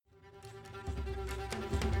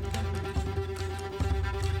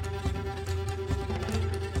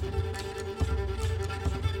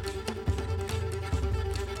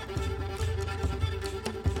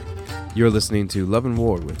You're listening to Love and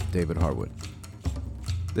War with David Harwood.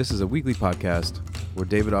 This is a weekly podcast where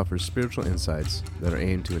David offers spiritual insights that are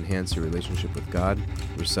aimed to enhance your relationship with God,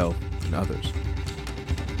 yourself, and others.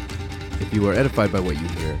 If you are edified by what you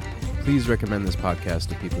hear, please recommend this podcast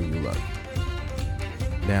to people you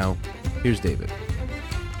love. Now, here's David.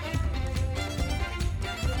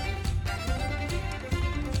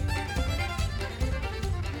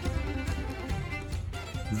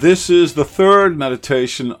 This is the third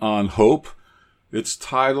meditation on hope. Its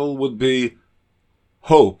title would be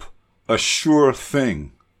Hope, a Sure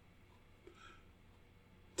Thing.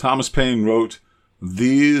 Thomas Paine wrote,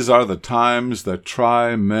 "These are the times that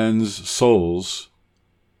try men's souls."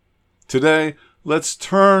 Today, let's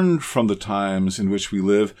turn from the times in which we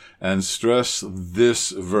live and stress this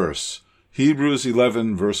verse. Hebrews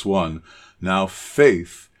 11, verse 1. Now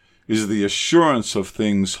faith is the assurance of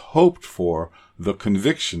things hoped for, the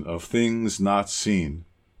conviction of things not seen.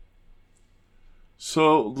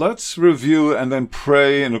 So let's review and then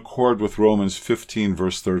pray in accord with Romans 15,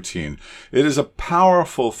 verse 13. It is a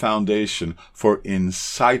powerful foundation for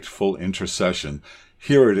insightful intercession.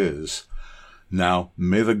 Here it is. Now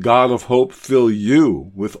may the God of hope fill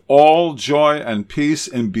you with all joy and peace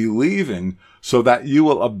in believing, so that you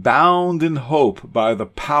will abound in hope by the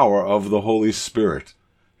power of the Holy Spirit.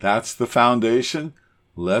 That's the foundation.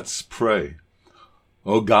 Let's pray.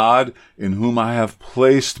 O God, in whom I have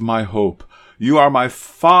placed my hope, you are my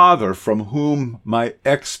Father from whom my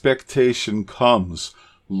expectation comes.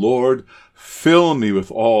 Lord, fill me with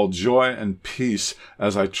all joy and peace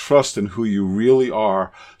as I trust in who you really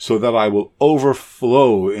are, so that I will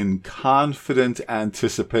overflow in confident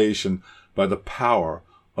anticipation by the power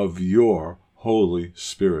of your Holy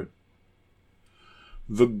Spirit.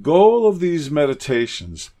 The goal of these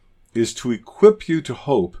meditations is to equip you to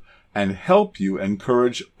hope and help you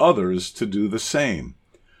encourage others to do the same.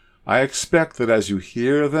 I expect that as you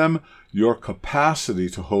hear them, your capacity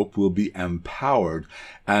to hope will be empowered,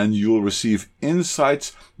 and you'll receive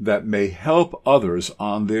insights that may help others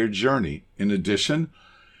on their journey. In addition,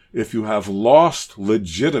 if you have lost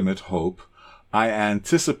legitimate hope, I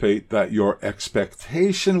anticipate that your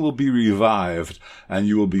expectation will be revived, and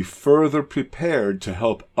you will be further prepared to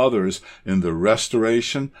help others in the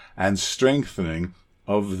restoration and strengthening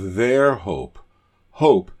of their hope.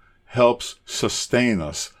 Hope helps sustain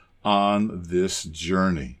us on this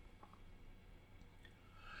journey.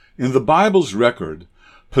 In the Bible's record,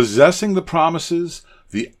 possessing the promises,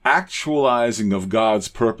 the actualizing of God's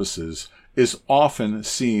purposes, is often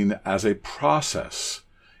seen as a process.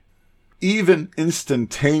 Even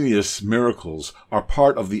instantaneous miracles are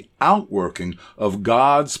part of the outworking of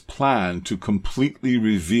God's plan to completely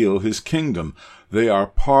reveal his kingdom. They are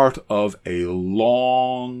part of a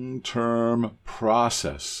long-term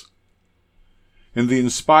process. In the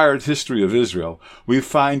inspired history of Israel, we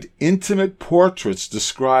find intimate portraits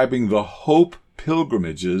describing the hope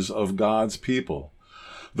pilgrimages of God's people.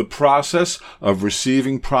 The process of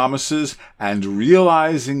receiving promises and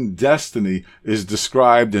realizing destiny is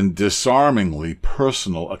described in disarmingly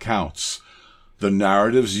personal accounts. The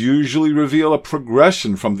narratives usually reveal a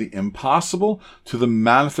progression from the impossible to the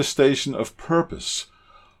manifestation of purpose.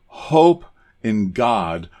 Hope in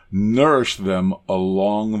God nourished them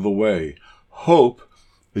along the way. Hope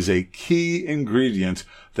is a key ingredient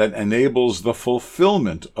that enables the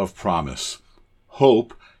fulfillment of promise.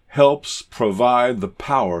 Hope helps provide the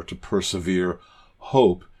power to persevere.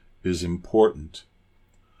 Hope is important.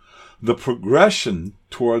 The progression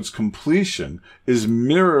towards completion is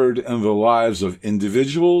mirrored in the lives of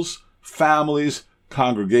individuals, families,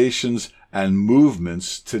 congregations, and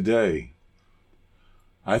movements today.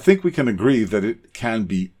 I think we can agree that it can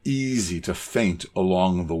be easy to faint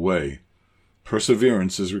along the way.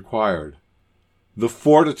 Perseverance is required. The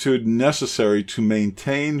fortitude necessary to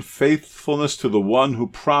maintain faithfulness to the one who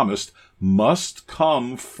promised must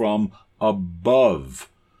come from above.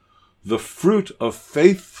 The fruit of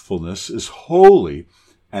faithfulness is holy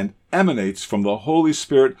and emanates from the Holy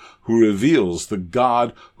Spirit, who reveals the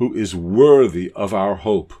God who is worthy of our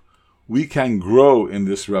hope. We can grow in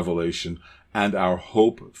this revelation and our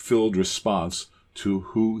hope-filled response to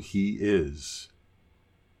who he is.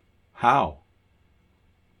 How?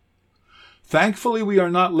 Thankfully, we are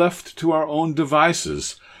not left to our own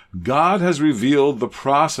devices. God has revealed the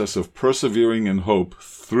process of persevering in hope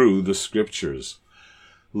through the Scriptures.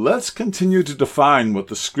 Let's continue to define what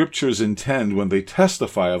the Scriptures intend when they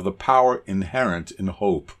testify of the power inherent in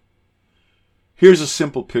hope. Here's a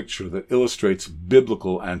simple picture that illustrates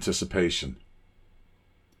biblical anticipation.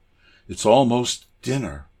 It's almost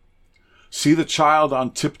dinner. See the child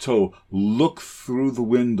on tiptoe look through the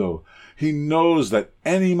window. He knows that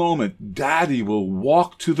any moment Daddy will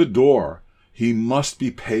walk to the door. He must be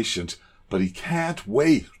patient, but he can't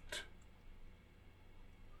wait.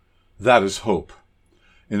 That is hope.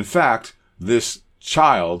 In fact, this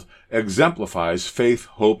child exemplifies faith,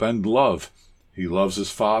 hope, and love. He loves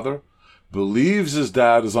his father, believes his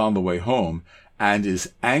dad is on the way home, and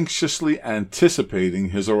is anxiously anticipating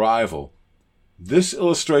his arrival. This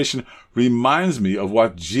illustration reminds me of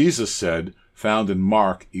what Jesus said, found in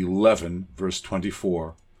Mark 11, verse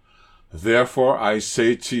 24. Therefore I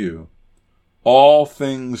say to you, all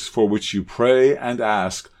things for which you pray and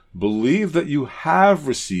ask, believe that you have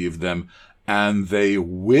received them, and they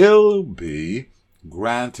will be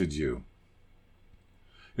granted you.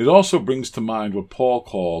 It also brings to mind what Paul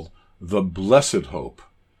called the blessed hope,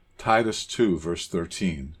 Titus 2, verse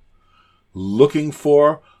 13. Looking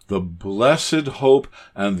for the blessed hope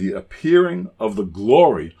and the appearing of the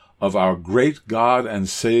glory of our great God and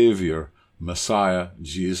Savior, Messiah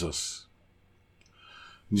Jesus.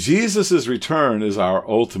 Jesus' return is our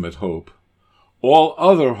ultimate hope. All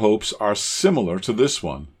other hopes are similar to this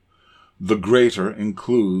one. The greater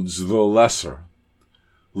includes the lesser.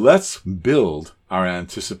 Let's build our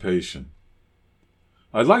anticipation.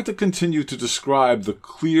 I'd like to continue to describe the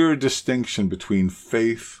clear distinction between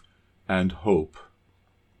faith and hope.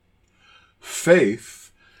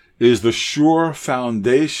 Faith is the sure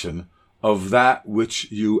foundation of that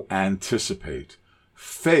which you anticipate.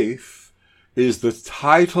 Faith is the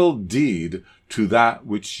title deed to that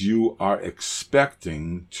which you are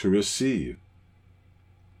expecting to receive.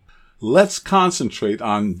 Let's concentrate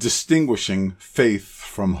on distinguishing faith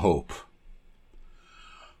from hope.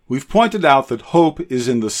 We've pointed out that hope is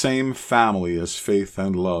in the same family as faith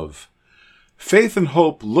and love. Faith and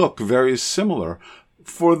hope look very similar.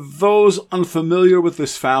 For those unfamiliar with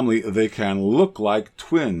this family, they can look like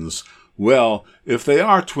twins. Well, if they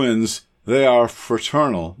are twins, they are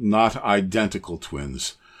fraternal, not identical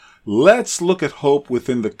twins. Let's look at hope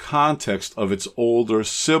within the context of its older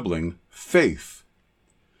sibling, faith.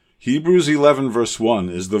 Hebrews 11 verse 1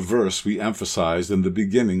 is the verse we emphasized in the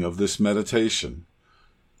beginning of this meditation.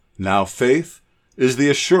 Now faith is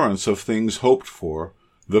the assurance of things hoped for,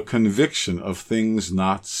 the conviction of things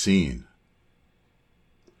not seen.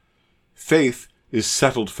 Faith is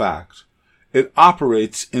settled fact. It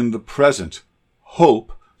operates in the present.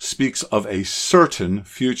 Hope speaks of a certain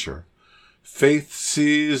future. Faith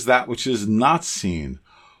sees that which is not seen.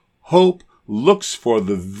 Hope looks for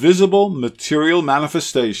the visible material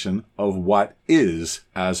manifestation of what is,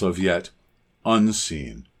 as of yet,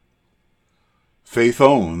 unseen. Faith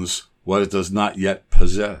owns what it does not yet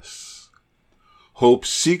possess. Hope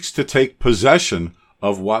seeks to take possession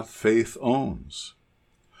of what faith owns.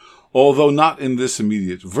 Although not in this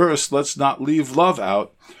immediate verse, let's not leave love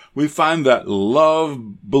out. We find that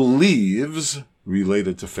love believes,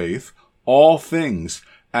 related to faith, all things,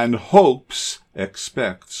 and hopes,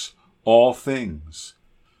 expects, all things.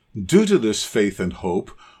 Due to this faith and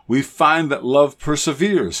hope, we find that love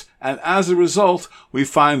perseveres, and as a result, we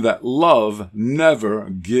find that love never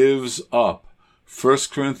gives up. 1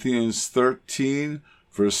 Corinthians 13,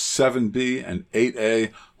 verse 7b and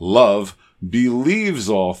 8a, love believes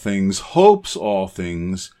all things, hopes all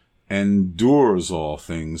things, endures all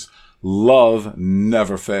things. Love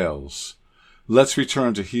never fails. Let's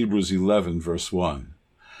return to Hebrews 11, verse 1.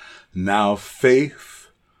 Now faith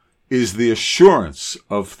is the assurance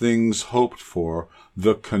of things hoped for,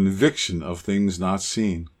 the conviction of things not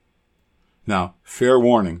seen. Now, fair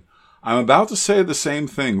warning, I'm about to say the same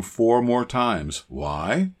thing 4 more times.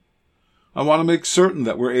 Why? I want to make certain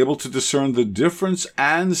that we're able to discern the difference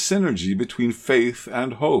and synergy between faith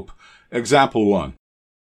and hope. Example 1.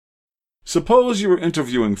 Suppose you were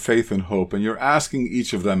interviewing faith and hope and you're asking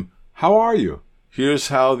each of them, "How are you?" Here's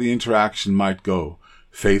how the interaction might go.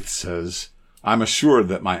 Faith says, "I'm assured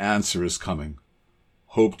that my answer is coming."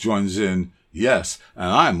 Hope joins in, "Yes, and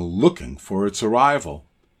I'm looking for its arrival."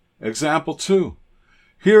 Example 2.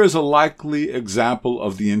 Here is a likely example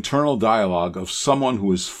of the internal dialogue of someone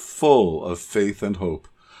who is full of faith and hope.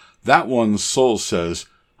 That one's soul says,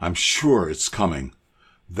 "I'm sure it's coming."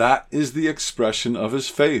 That is the expression of his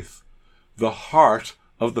faith. The heart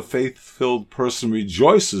of the faith-filled person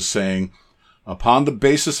rejoices, saying, "Upon the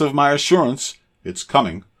basis of my assurance, it's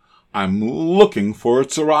coming. I'm looking for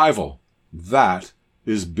its arrival." That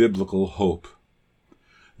is biblical hope.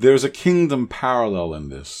 There's a kingdom parallel in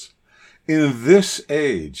this. In this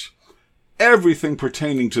age, everything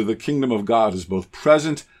pertaining to the kingdom of God is both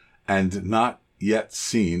present and not yet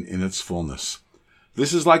seen in its fullness.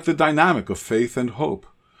 This is like the dynamic of faith and hope.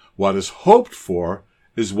 What is hoped for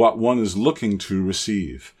is what one is looking to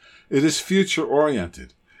receive. It is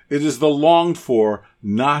future-oriented. It is the longed-for,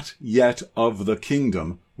 not yet of the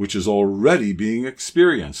kingdom, which is already being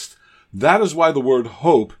experienced. That is why the word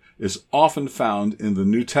hope is often found in the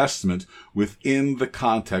New Testament within the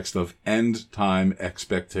context of end-time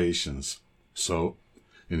expectations. So,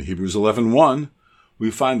 in Hebrews 11:1,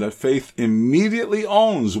 we find that faith immediately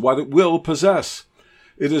owns what it will possess.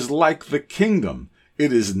 It is like the kingdom.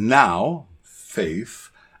 It is now, faith,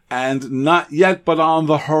 and not yet but on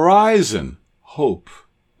the horizon, hope.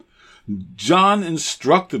 John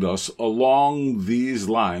instructed us along these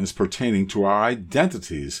lines pertaining to our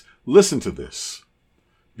identities. Listen to this.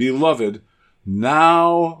 Beloved,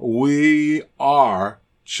 now we are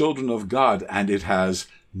children of God, and it has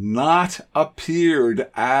not appeared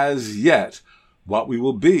as yet what we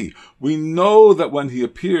will be. We know that when he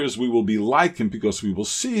appears, we will be like him because we will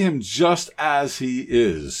see him just as he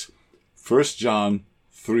is. 1 John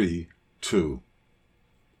 3:2.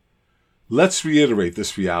 Let's reiterate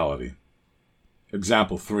this reality.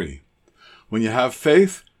 Example 3. When you have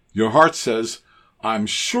faith, your heart says, I'm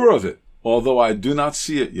sure of it, although I do not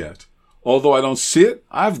see it yet. Although I don't see it,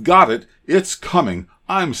 I've got it. It's coming.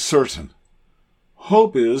 I'm certain.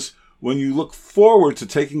 Hope is when you look forward to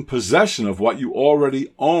taking possession of what you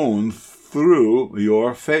already own through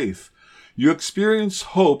your faith. You experience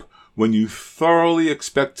hope when you thoroughly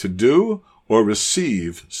expect to do or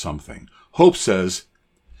receive something. Hope says,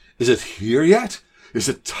 is it here yet? Is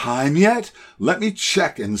it time yet? Let me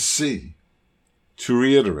check and see. To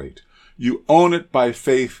reiterate, you own it by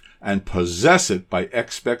faith and possess it by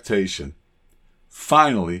expectation.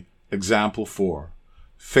 Finally, example 4.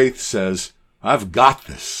 Faith says, I've got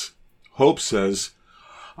this. Hope says,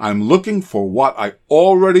 I'm looking for what I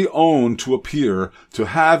already own to appear, to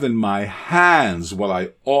have in my hands what I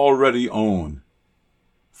already own.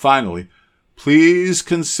 Finally, please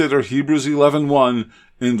consider Hebrews 11:1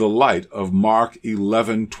 in the light of Mark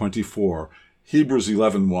 11:24. Hebrews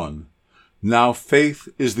 11:1. Now faith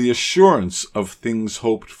is the assurance of things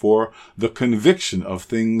hoped for, the conviction of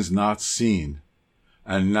things not seen.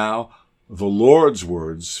 And now the Lord's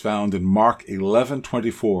words found in Mark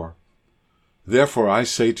 11:24. Therefore I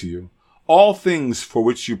say to you, all things for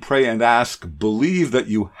which you pray and ask, believe that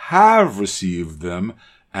you have received them,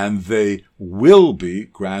 and they will be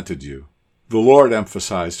granted you. The Lord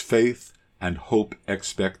emphasized faith and hope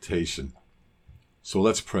expectation. So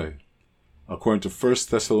let's pray. According to 1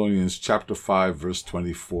 Thessalonians chapter 5, verse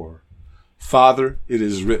 24. Father, it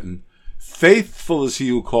is written, faithful is he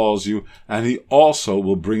who calls you, and he also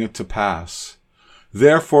will bring it to pass.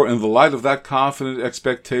 Therefore, in the light of that confident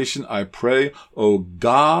expectation, I pray, O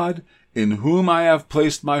God, in whom I have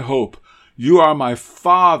placed my hope, you are my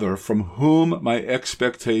Father from whom my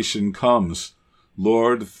expectation comes.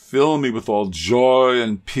 Lord, fill me with all joy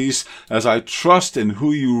and peace as I trust in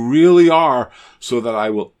who you really are, so that I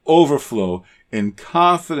will overflow in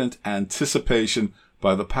confident anticipation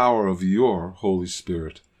by the power of your Holy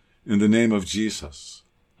Spirit. In the name of Jesus.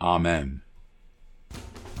 Amen.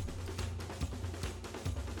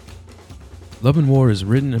 Love and War is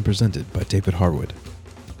written and presented by David Harwood.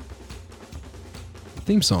 The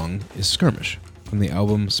theme song is Skirmish from the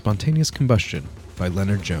album Spontaneous Combustion by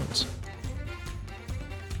Leonard Jones.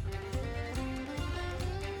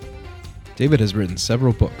 David has written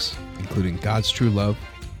several books, including God's True Love,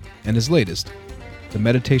 and his latest, The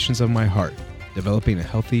Meditations of My Heart, Developing a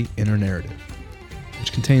Healthy Inner Narrative,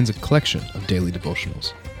 which contains a collection of daily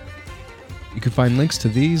devotionals. You can find links to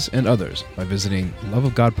these and others by visiting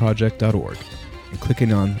loveofgodproject.org and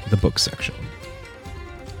clicking on the books section.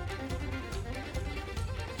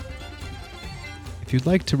 If you'd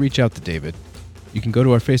like to reach out to David, you can go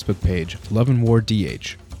to our Facebook page, Love and War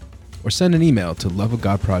DH, or send an email to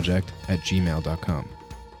loveofgodproject@gmail.com.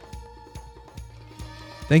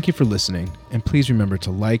 Thank you for listening, and please remember to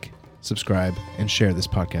like, subscribe, and share this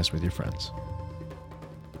podcast with your friends.